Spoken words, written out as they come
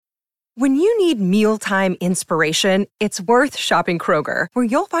When you need mealtime inspiration, it's worth shopping Kroger, where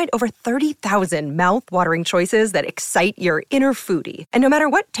you'll find over 30,000 mouth-watering choices that excite your inner foodie. And no matter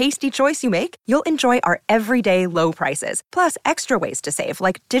what tasty choice you make, you'll enjoy our everyday low prices, plus extra ways to save,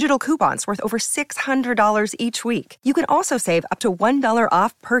 like digital coupons worth over $600 each week. You can also save up to $1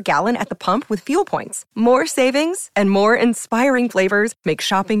 off per gallon at the pump with fuel points. More savings and more inspiring flavors make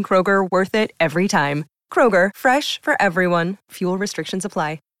shopping Kroger worth it every time. Kroger, fresh for everyone. Fuel restrictions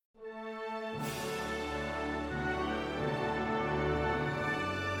apply.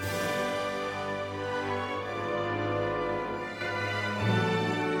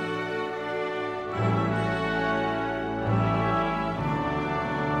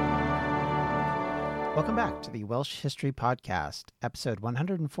 Welcome back to the Welsh History Podcast, episode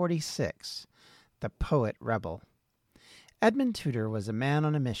 146, The Poet Rebel. Edmund Tudor was a man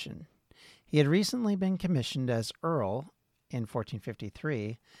on a mission. He had recently been commissioned as Earl in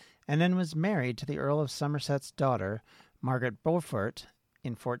 1453, and then was married to the Earl of Somerset's daughter, Margaret Beaufort,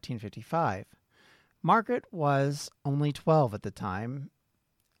 in 1455. Margaret was only 12 at the time,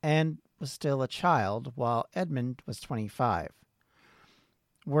 and was still a child, while Edmund was 25.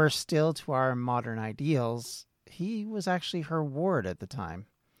 Worse still to our modern ideals, he was actually her ward at the time.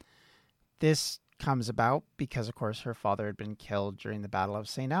 This comes about because, of course, her father had been killed during the Battle of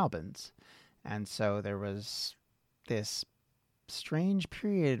St. Albans. And so there was this strange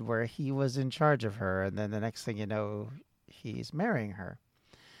period where he was in charge of her, and then the next thing you know, he's marrying her.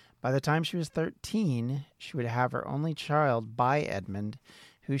 By the time she was 13, she would have her only child by Edmund,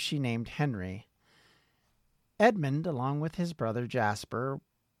 who she named Henry. Edmund, along with his brother Jasper,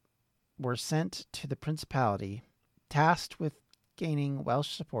 were sent to the principality, tasked with gaining Welsh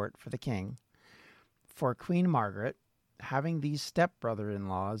support for the king. For Queen Margaret, having these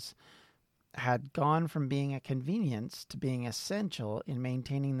step-brother-in-laws had gone from being a convenience to being essential in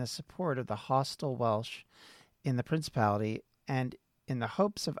maintaining the support of the hostile Welsh in the principality, and in the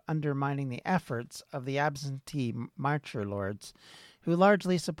hopes of undermining the efforts of the absentee marcher lords, who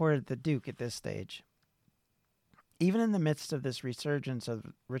largely supported the Duke at this stage. Even in the midst of this resurgence of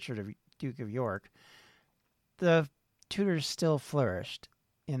Richard, Duke of York, the Tudors still flourished.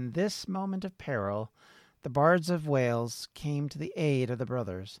 In this moment of peril, the bards of Wales came to the aid of the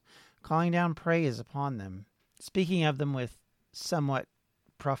brothers, calling down praise upon them, speaking of them with somewhat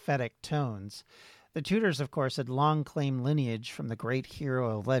prophetic tones. The Tudors, of course, had long claimed lineage from the great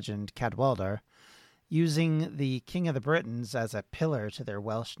hero of legend, Cadwaladr, using the King of the Britons as a pillar to their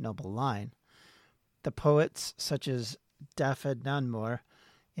Welsh noble line. The poets, such as Dafydd Nanmur,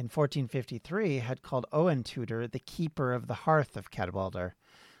 in 1453, had called Owen Tudor the keeper of the hearth of Cadwaladr,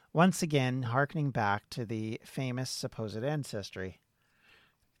 once again hearkening back to the famous supposed ancestry.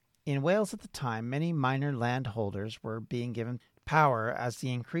 In Wales at the time, many minor landholders were being given power as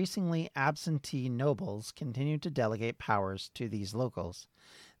the increasingly absentee nobles continued to delegate powers to these locals.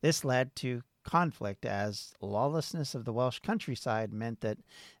 This led to conflict, as lawlessness of the Welsh countryside meant that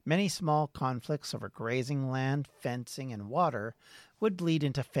many small conflicts over grazing land, fencing, and water would bleed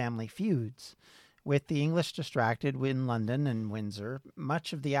into family feuds. With the English distracted in London and Windsor,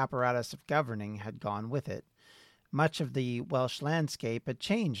 much of the apparatus of governing had gone with it. Much of the Welsh landscape had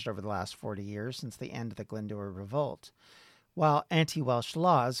changed over the last 40 years since the end of the Glyndŵr Revolt. While anti-Welsh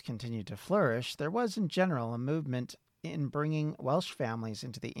laws continued to flourish, there was in general a movement in bringing Welsh families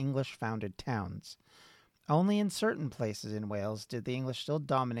into the English-founded towns. Only in certain places in Wales did the English still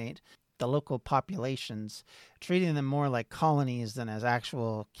dominate the local populations, treating them more like colonies than as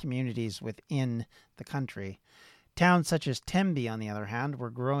actual communities within the country. Towns such as Tenby, on the other hand,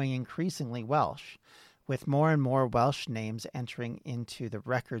 were growing increasingly Welsh, with more and more Welsh names entering into the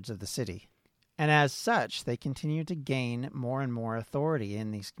records of the city. And as such, they continued to gain more and more authority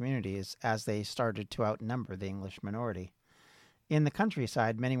in these communities as they started to outnumber the English minority. In the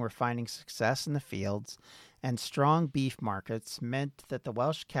countryside, many were finding success in the fields, and strong beef markets meant that the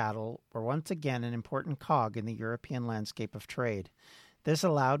Welsh cattle were once again an important cog in the European landscape of trade. This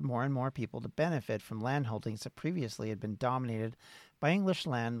allowed more and more people to benefit from landholdings that previously had been dominated by English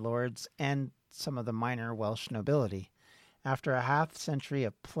landlords and some of the minor Welsh nobility. After a half-century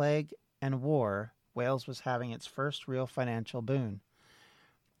of plague and war, Wales was having its first real financial boon.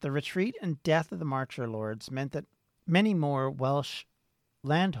 The retreat and death of the marcher lords meant that many more Welsh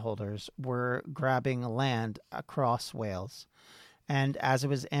landholders were grabbing land across Wales, and as it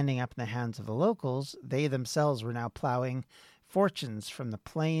was ending up in the hands of the locals, they themselves were now plowing fortunes from the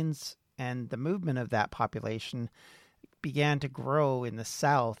plains, and the movement of that population began to grow in the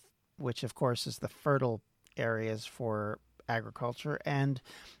south, which of course is the fertile areas for agriculture, and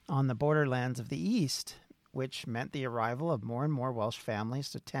on the borderlands of the east, which meant the arrival of more and more Welsh families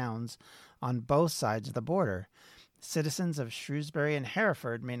to towns on both sides of the border. Citizens of Shrewsbury and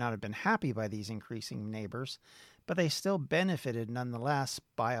Hereford may not have been happy by these increasing neighbors, but they still benefited nonetheless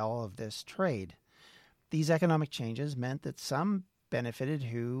by all of this trade. These economic changes meant that some benefited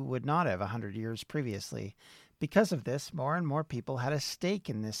who would not have 100 years previously. Because of this, more and more people had a stake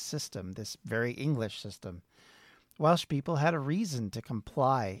in this system, this very English system. Welsh people had a reason to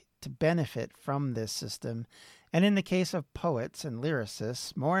comply, to benefit from this system, and in the case of poets and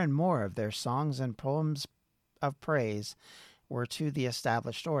lyricists, more and more of their songs and poems of praise were to the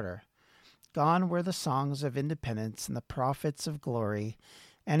established order. Gone were the songs of independence and the prophets of glory,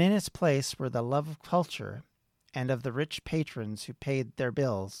 and in its place were the love of culture and of the rich patrons who paid their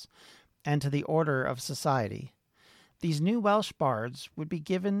bills, and to the order of society. These new Welsh bards would be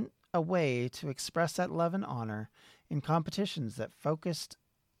given a way to express that love and honor in competitions that focused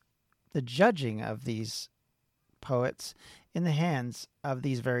the judging of these poets in the hands of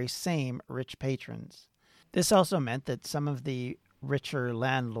these very same rich patrons. This also meant that some of the richer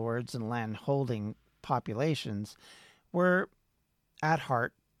landlords and landholding populations were, at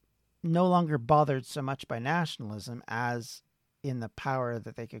heart, no longer bothered so much by nationalism as in the power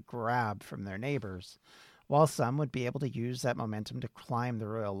that they could grab from their neighbors. While some would be able to use that momentum to climb the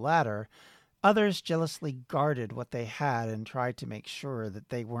royal ladder, others jealously guarded what they had and tried to make sure that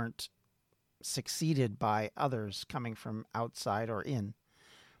they weren't succeeded by others coming from outside or in.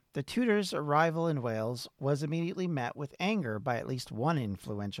 The Tudors' arrival in Wales was immediately met with anger by at least one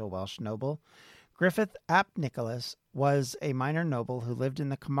influential Welsh noble. Griffith ap Nicholas was a minor noble who lived in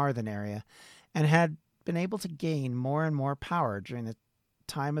the Carmarthen area and had been able to gain more and more power during the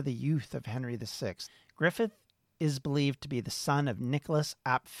time of the youth of Henry VI. Griffith is believed to be the son of Nicholas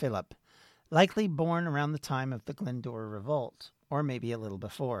ap Philip, likely born around the time of the Glyndŵr Revolt, or maybe a little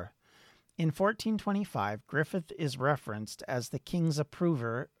before. In 1425, Griffith is referenced as the king's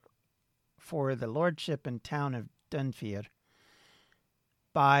approver for the lordship and town of Dunfermline.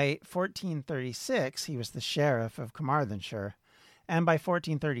 By 1436, he was the sheriff of Carmarthenshire, and by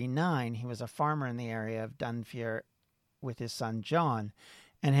 1439, he was a farmer in the area of Dunfermline with his son John,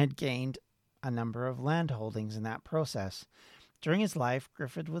 and had gained a number of landholdings in that process. During his life,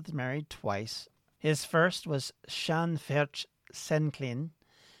 Griffith was married twice. His first was Llanfairch Senclin,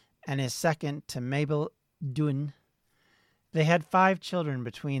 and his second to Mabel Dwyn. They had 5 children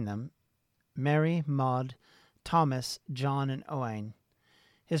between them, Mary, Maud, Thomas, John, and Owain.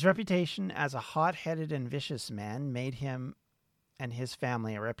 His reputation as a hot-headed and vicious man made him and his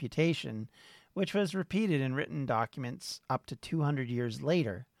family a reputation which was repeated in written documents up to 200 years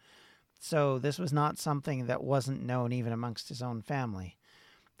later. So this was not something that wasn't known even amongst his own family.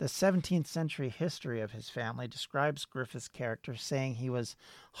 The 17th century history of his family describes Griffith's character, saying he was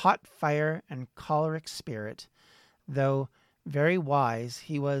hot fire and choleric spirit. Though very wise,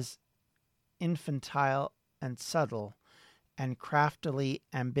 he was infantile and subtle, and craftily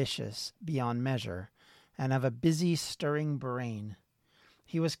ambitious beyond measure, and of a busy, stirring brain.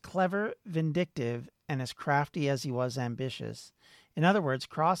 He was clever, vindictive, and as crafty as he was ambitious. In other words,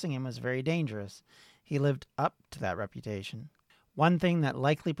 crossing him was very dangerous. He lived up to that reputation. One thing that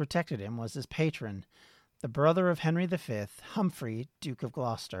likely protected him was his patron, the brother of Henry V, Humphrey, Duke of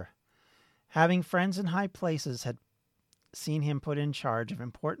Gloucester. Having friends in high places had seen him put in charge of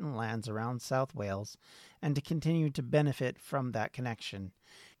important lands around South Wales, and to continue to benefit from that connection.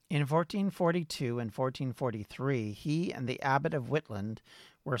 In 1442 and 1443, he and the Abbot of Whitland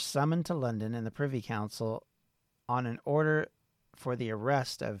were summoned to London in the Privy Council on an order for the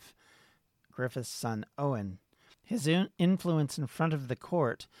arrest of Griffith's son Owen. His influence in front of the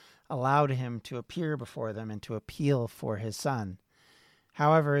court allowed him to appear before them and to appeal for his son.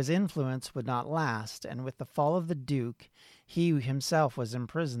 However, his influence would not last, and with the fall of the Duke, he himself was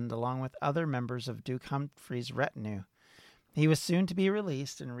imprisoned along with other members of Duke Humphrey's retinue. He was soon to be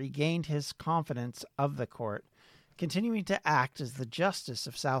released and regained his confidence of the court, continuing to act as the Justice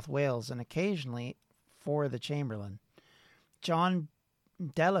of South Wales and occasionally for the Chamberlain. John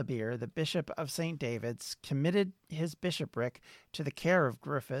Delabere, the Bishop of St. David's, committed his bishopric to the care of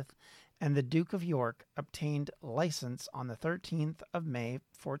Griffith, and the Duke of York obtained license on the 13th of May,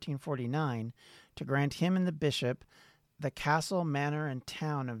 1449, to grant him and the bishop the castle, manor, and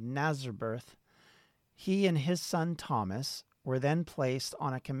town of Nazarberth. He and his son Thomas were then placed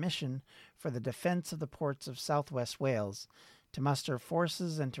on a commission for the defence of the ports of southwest Wales, to muster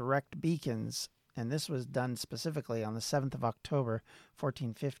forces and to erect beacons, and this was done specifically on the 7th of October,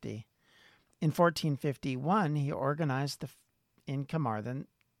 1450. In 1451, he organized in Carmarthen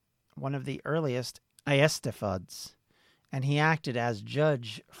one of the earliest Eisteddfods, and he acted as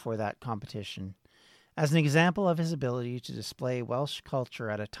judge for that competition. As an example of his ability to display Welsh culture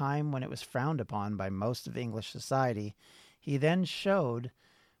at a time when it was frowned upon by most of English society, he then showed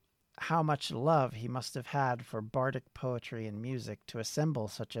how much love he must have had for bardic poetry and music to assemble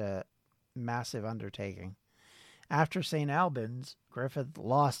such a massive undertaking. After St. Albans, Griffith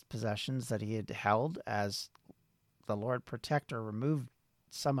lost possessions that he had held, as the Lord Protector removed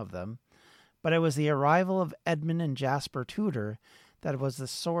some of them, but it was the arrival of Edmund and Jasper Tudor that was the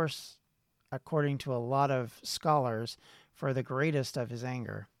source, according to a lot of scholars, for the greatest of his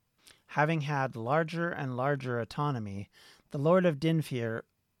anger. Having had larger and larger autonomy, the Lord of Dinfear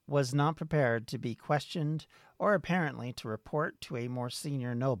was not prepared to be questioned or apparently to report to a more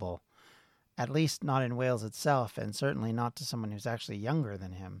senior noble, at least not in Wales itself, and certainly not to someone who's actually younger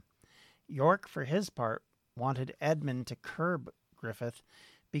than him. York, for his part, wanted Edmund to curb Griffith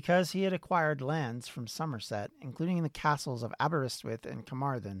because he had acquired lands from Somerset, including the castles of Aberystwyth and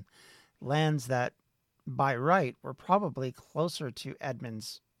Carmarthen, lands that, by right, were probably closer to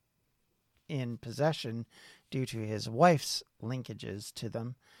Edmund's in possession due to his wife's linkages to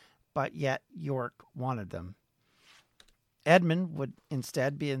them, but yet York wanted them. Edmund would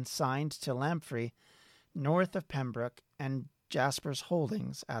instead be assigned to Lamprey, north of Pembroke and Jasper's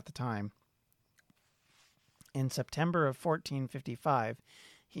holdings at the time. In September of 1455,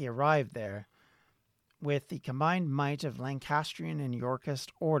 he arrived there. With the combined might of Lancastrian and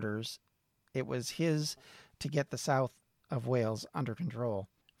Yorkist orders, it was his to get the south of Wales under control.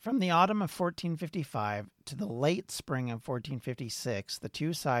 From the autumn of 1455 to the late spring of 1456, the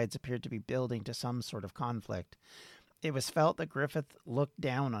two sides appeared to be building to some sort of conflict. It was felt that Griffith looked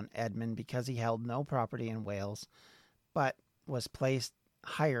down on Edmund because he held no property in Wales, but was placed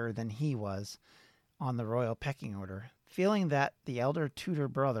higher than he was on the royal pecking order. Feeling that the elder Tudor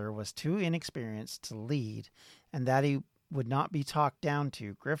brother was too inexperienced to lead and that he would not be talked down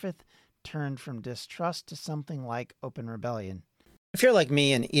to, Griffith turned from distrust to something like open rebellion. If you're like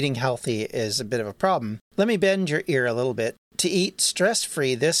me and eating healthy is a bit of a problem, let me bend your ear a little bit to eat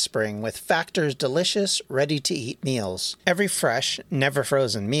stress-free this spring with Factor's delicious, ready-to-eat meals. Every fresh,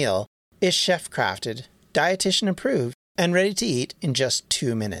 never-frozen meal is chef-crafted, dietitian-approved, and ready to eat in just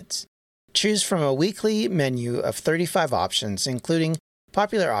 2 minutes. Choose from a weekly menu of 35 options, including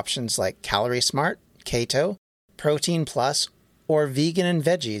popular options like Calorie Smart, Keto, Protein Plus, or Vegan and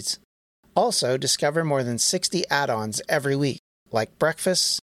Veggies. Also, discover more than 60 add-ons every week, like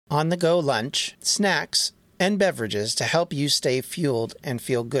breakfasts, on-the-go lunch, snacks, and beverages to help you stay fueled and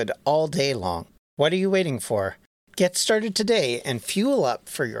feel good all day long. What are you waiting for? Get started today and fuel up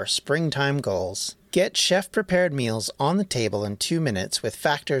for your springtime goals. Get chef-prepared meals on the table in 2 minutes with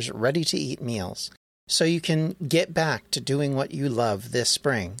Factor's ready-to-eat meals, so you can get back to doing what you love this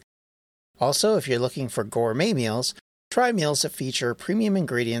spring. Also, if you're looking for gourmet meals, try meals that feature premium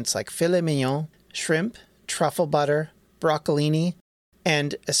ingredients like filet mignon, shrimp, truffle butter, broccolini,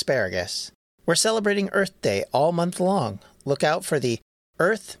 and asparagus. We're celebrating Earth Day all month long. Look out for the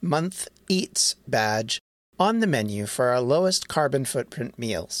Earth Month Eats badge on the menu for our lowest carbon footprint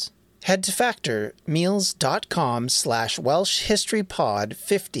meals. Head to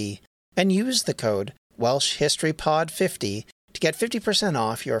factormeals.com/WelshHistoryPod50 and use the code WelshHistoryPod50 to get 50%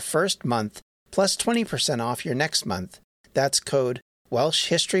 off your first month plus 20% off your next month. That's code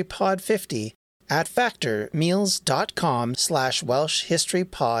WelshHistoryPod50 at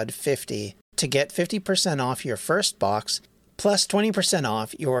factormeals.com/WelshHistoryPod50 to get 50% off your first box plus 20%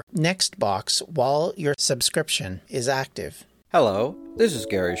 off your next box while your subscription is active. Hello, this is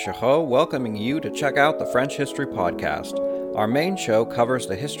Gary Chahot welcoming you to check out the French History Podcast. Our main show covers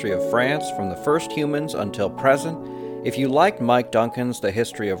the history of France from the first humans until present. If you liked Mike Duncan's The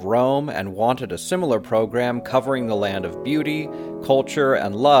History of Rome and wanted a similar program covering the land of beauty, culture,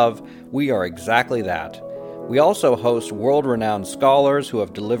 and love, we are exactly that. We also host world-renowned scholars who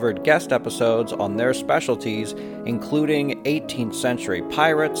have delivered guest episodes on their specialties, including 18th century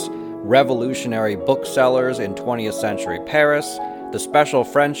pirates, revolutionary booksellers in 20th century Paris, the special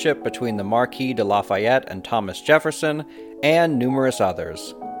friendship between the Marquis de Lafayette and Thomas Jefferson, and numerous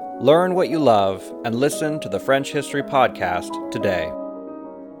others. Learn what you love and listen to the French History Podcast today.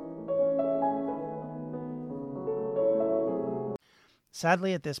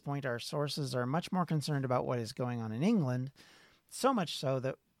 Sadly, at this point, our sources are much more concerned about what is going on in England, so much so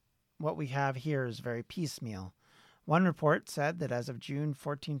that what we have here is very piecemeal. One report said that as of June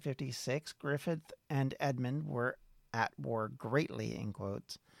 1456, Griffith and Edmund were at war greatly, in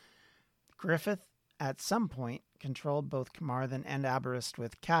quotes. Griffith, at some point, controlled both Carmarthen and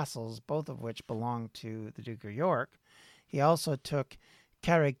Aberystwyth castles, both of which belonged to the Duke of York. He also took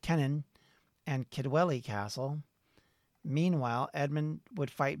Carrickkennen and Kidwelly Castle. Meanwhile, Edmund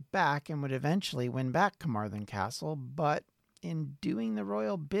would fight back and would eventually win back Carmarthen Castle, but in doing the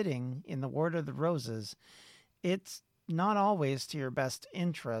royal bidding in the Ward of the Roses, it's not always to your best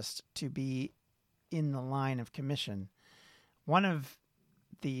interest to be in the line of commission. One of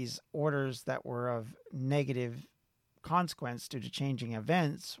these orders that were of negative consequence due to changing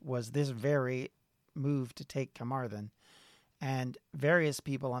events was this very move to take Carmarthen, and various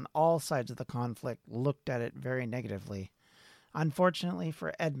people on all sides of the conflict looked at it very negatively. Unfortunately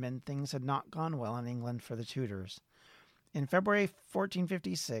for Edmund, things had not gone well in England for the Tudors. In February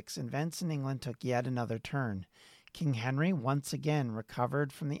 1456, events in England took yet another turn. King Henry once again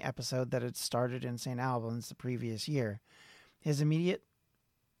recovered from the episode that had started in St. Albans the previous year. His immediate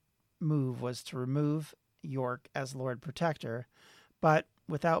move was to remove York as Lord Protector, but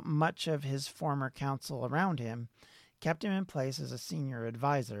without much of his former council around him, kept him in place as a senior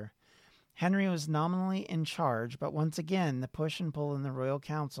advisor. Henry was nominally in charge, but once again the push and pull in the royal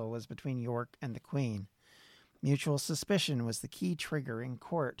council was between York and the Queen. Mutual suspicion was the key trigger in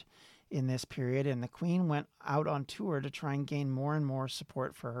court in this period, and the Queen went out on tour to try and gain more and more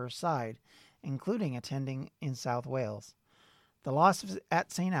support for her side, including attending in South Wales. The loss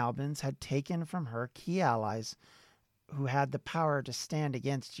at St. Albans had taken from her key allies who had the power to stand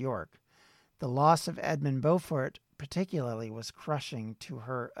against York. The loss of Edmund Beaufort particularly was crushing to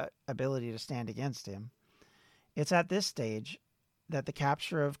her ability to stand against him. It's at this stage that the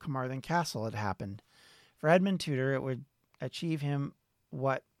capture of Carmarthen Castle had happened. For Edmund Tudor, it would achieve him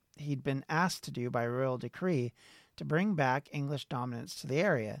what he'd been asked to do by royal decree to bring back English dominance to the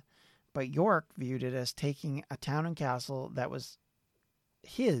area, but York viewed it as taking a town and castle that was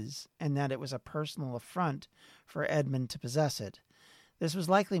his, and that it was a personal affront for Edmund to possess it. This was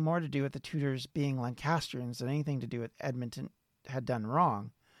likely more to do with the Tudors being Lancastrians than anything to do with Edmund had done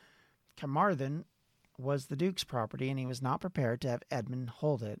wrong. Carmarthen was the Duke's property, and he was not prepared to have Edmund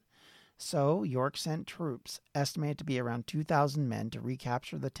hold it. So York sent troops, estimated to be around 2,000 men, to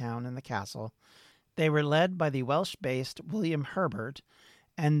recapture the town and the castle. They were led by the Welsh-based William Herbert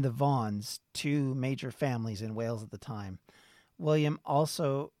and the Vaughans, two major families in Wales at the time. William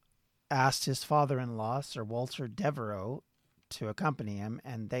also asked his father-in-law, Sir Walter Devereux, to accompany him,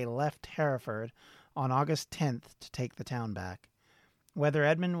 and they left Hereford on August 10th to take the town back. Whether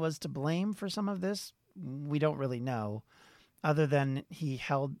Edmund was to blame for some of this, we don't really know. Other than he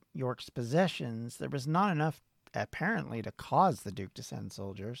held York's possessions, there was not enough, apparently, to cause the Duke to send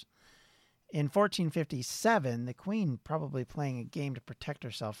soldiers. In 1457, the Queen, probably playing a game to protect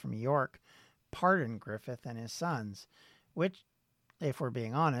herself from York, pardoned Griffith and his sons, which, if we're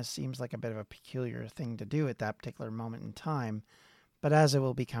being honest, seems like a bit of a peculiar thing to do at that particular moment in time, but as it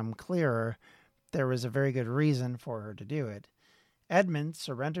will become clearer, there was a very good reason for her to do it. Edmund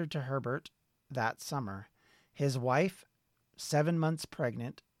surrendered to Herbert that summer. His wife, 7 months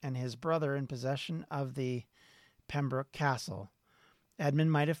pregnant, and his brother in possession of the Pembroke Castle.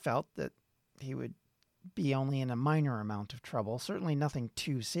 Edmund might have felt that he would be only in a minor amount of trouble, certainly nothing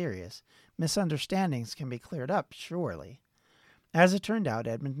too serious. Misunderstandings can be cleared up, surely. As it turned out,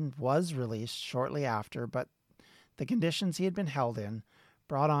 Edmund was released shortly after, but the conditions he had been held in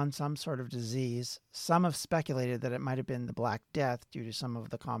brought on some sort of disease. Some have speculated that it might have been the Black Death due to some of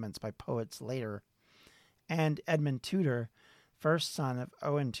the comments by poets later. And Edmund Tudor, first son of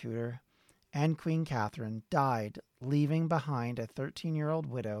Owen Tudor and Queen Catherine, died, leaving behind a 13-year-old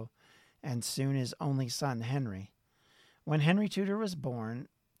widow and soon his only son, Henry. When Henry Tudor was born,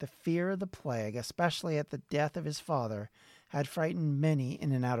 the fear of the plague, especially at the death of his father, had frightened many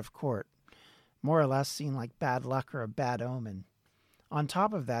in and out of court, more or less seen like bad luck or a bad omen. On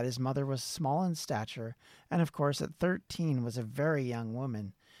top of that, his mother was small in stature, and of course at 13 was a very young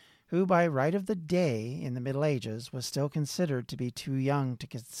woman, who by right of the day in the Middle Ages was still considered to be too young to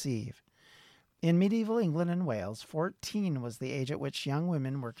conceive. In medieval England and Wales, 14 was the age at which young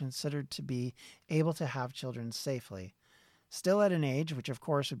women were considered to be able to have children safely. Still at an age which of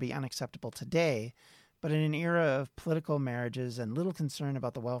course would be unacceptable today, but in an era of political marriages and little concern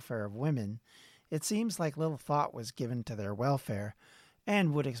about the welfare of women, it seems like little thought was given to their welfare,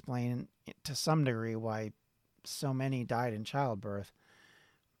 and would explain to some degree why so many died in childbirth.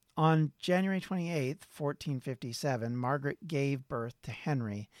 On January 28, 1457, Margaret gave birth to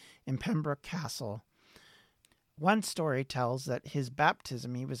Henry in Pembroke Castle. One story tells that his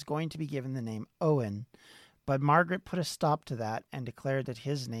baptism he was going to be given the name Owen, but Margaret put a stop to that and declared that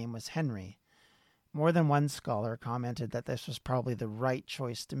his name was Henry. More than one scholar commented that this was probably the right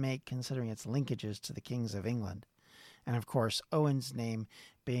choice to make considering its linkages to the kings of England, and of course Owen's name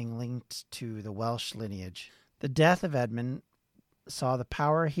being linked to the Welsh lineage. The death of Edmund saw the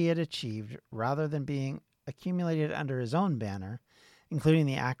power he had achieved, rather than being accumulated under his own banner, including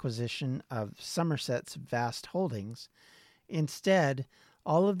the acquisition of Somerset's vast holdings. Instead,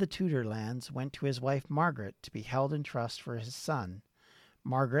 all of the Tudor lands went to his wife Margaret to be held in trust for his son.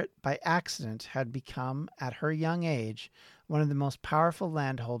 Margaret, by accident, had become, at her young age, one of the most powerful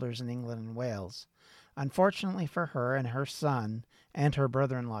landholders in England and Wales. Unfortunately for her and her son, and her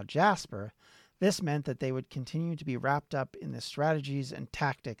brother-in-law Jasper, this meant that they would continue to be wrapped up in the strategies and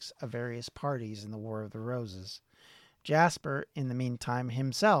tactics of various parties in the War of the Roses. Jasper, in the meantime,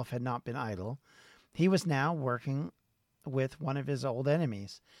 himself had not been idle. He was now working with one of his old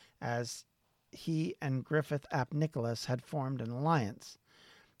enemies, as he and Griffith ap Nicholas had formed an alliance,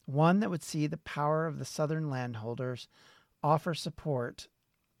 one that would see the power of the southern landholders offer support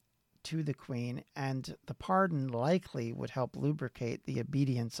to the Queen, and the pardon likely would help lubricate the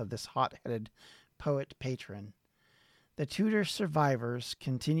obedience of this hot-headed poet patron. The Tudor survivors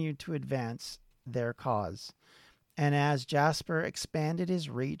continued to advance their cause, and as Jasper expanded his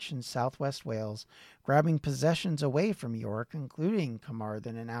reach in southwest Wales, grabbing possessions away from York, including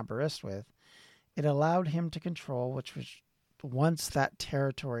Carmarthen and Aberystwyth, it allowed him to control which was once that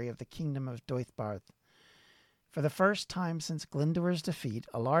territory of the kingdom of Deuddbarth. For the first time since Glyndwr's defeat,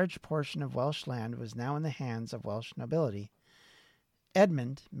 a large portion of Welsh land was now in the hands of Welsh nobility.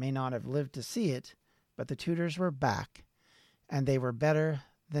 Edmund may not have lived to see it, but the Tudors were back, and they were better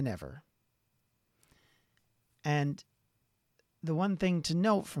than ever. And the one thing to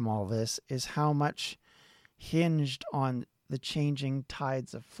note from all this is how much hinged on the changing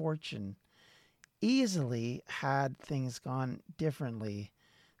tides of fortune. Easily, had things gone differently,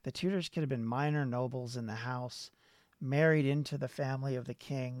 the Tudors could have been minor nobles in the house, married into the family of the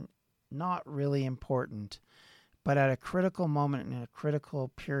king, not really important, but at a critical moment in a critical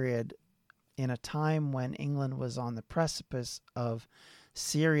period, in a time when England was on the precipice of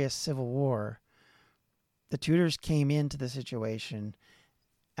serious civil war, the Tudors came into the situation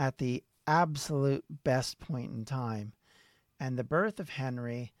at the absolute best point in time. And the birth of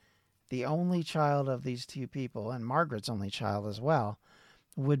Henry, the only child of these two people, and Margaret's only child as well,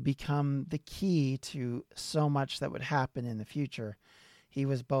 would become the key to so much that would happen in the future. He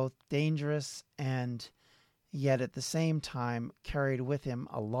was both dangerous and yet at the same time carried with him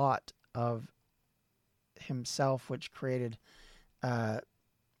a lot of himself, which created a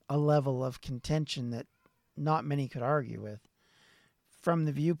level of contention that not many could argue with. From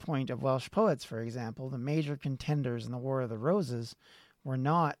the viewpoint of Welsh poets, for example, the major contenders in the War of the Roses were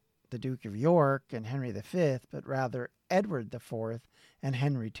not the Duke of York and Henry V, but rather Edward IV and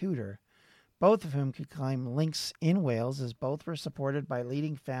Henry Tudor, both of whom could claim links in Wales, as both were supported by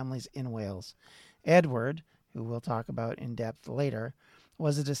leading families in Wales. Edward, who we'll talk about in depth later,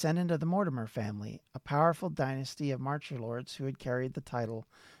 was a descendant of the Mortimer family, a powerful dynasty of Marcher lords who had carried the title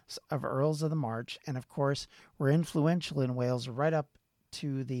of Earls of the March, and of course were influential in Wales right up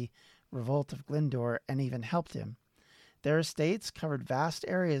to the revolt of Glyndwr and even helped him. Their estates covered vast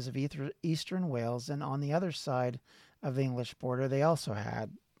areas of eastern Wales, and on the other side of the English border they also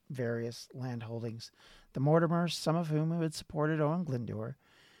had various landholdings. The Mortimers, some of whom had supported Owen Glyndwr,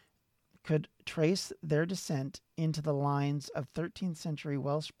 could trace their descent into the lines of 13th century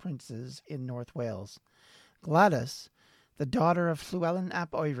Welsh princes in North Wales. Gladys, the daughter of Llywelyn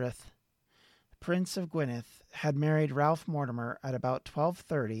ap Oirith, Prince of Gwynedd, had married Ralph Mortimer at about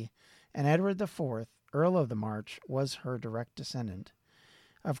 1230, and Edward IV, Earl of the March, was her direct descendant.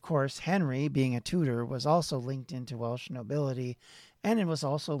 Of course, Henry, being a Tudor, was also linked into Welsh nobility, and it was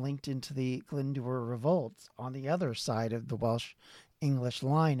also linked into the Glyndwr revolt on the other side of the Welsh-English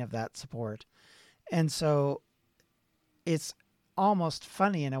line of that support. And so it's almost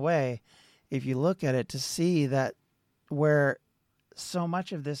funny in a way, if you look at it, to see that where so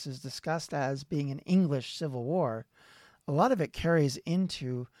much of this is discussed as being an English civil war, a lot of it carries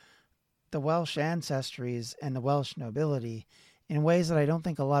into the Welsh ancestries and the Welsh nobility in ways that I don't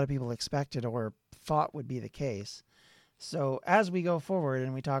think a lot of people expected or thought would be the case. So as we go forward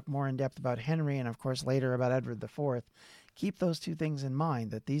and we talk more in depth about Henry and of course later about Edward IV, keep those two things in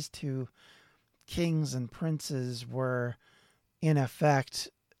mind, that these two kings and princes were in effect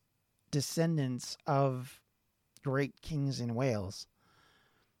descendants of great kings in Wales.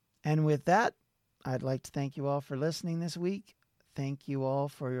 And with that, I'd like to thank you all for listening this week. Thank you all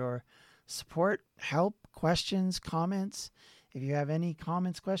for your support, help, questions, comments. If you have any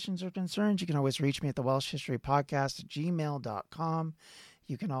comments, questions, or concerns, you can always reach me at the Welsh History Podcast at gmail.com.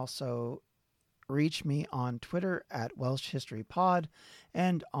 You can also reach me on Twitter at Welsh History Pod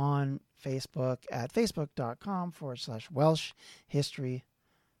and on Facebook at facebook.com/Welsh History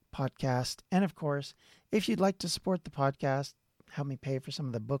Podcast. And of course, if you'd like to support the podcast, help me pay for some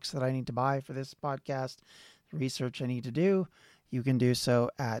of the books that I need to buy for this podcast, the research I need to do, you can do so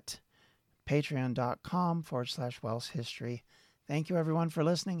at patreon.com/Welsh History. Thank you, everyone, for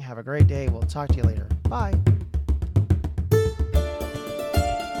listening. Have a great day. We'll talk to you later. Bye.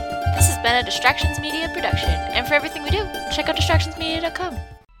 This has been a Distractions Media production, and for everything we do, check out distractionsmedia.com.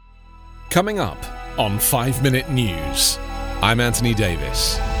 Coming up on 5 Minute News, I'm Anthony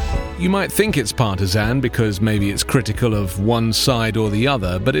Davis. You might think it's partisan because maybe it's critical of one side or the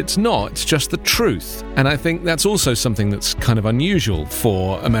other, but it's not. It's just the truth. And I think that's also something that's kind of unusual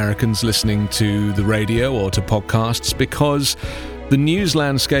for Americans listening to the radio or to podcasts, because the news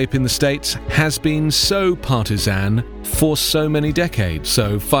landscape in the States has been so partisan for so many decades.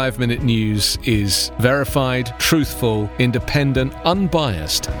 So 5 Minute News is verified, truthful, independent,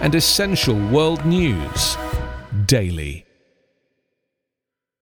 unbiased, and essential world news daily.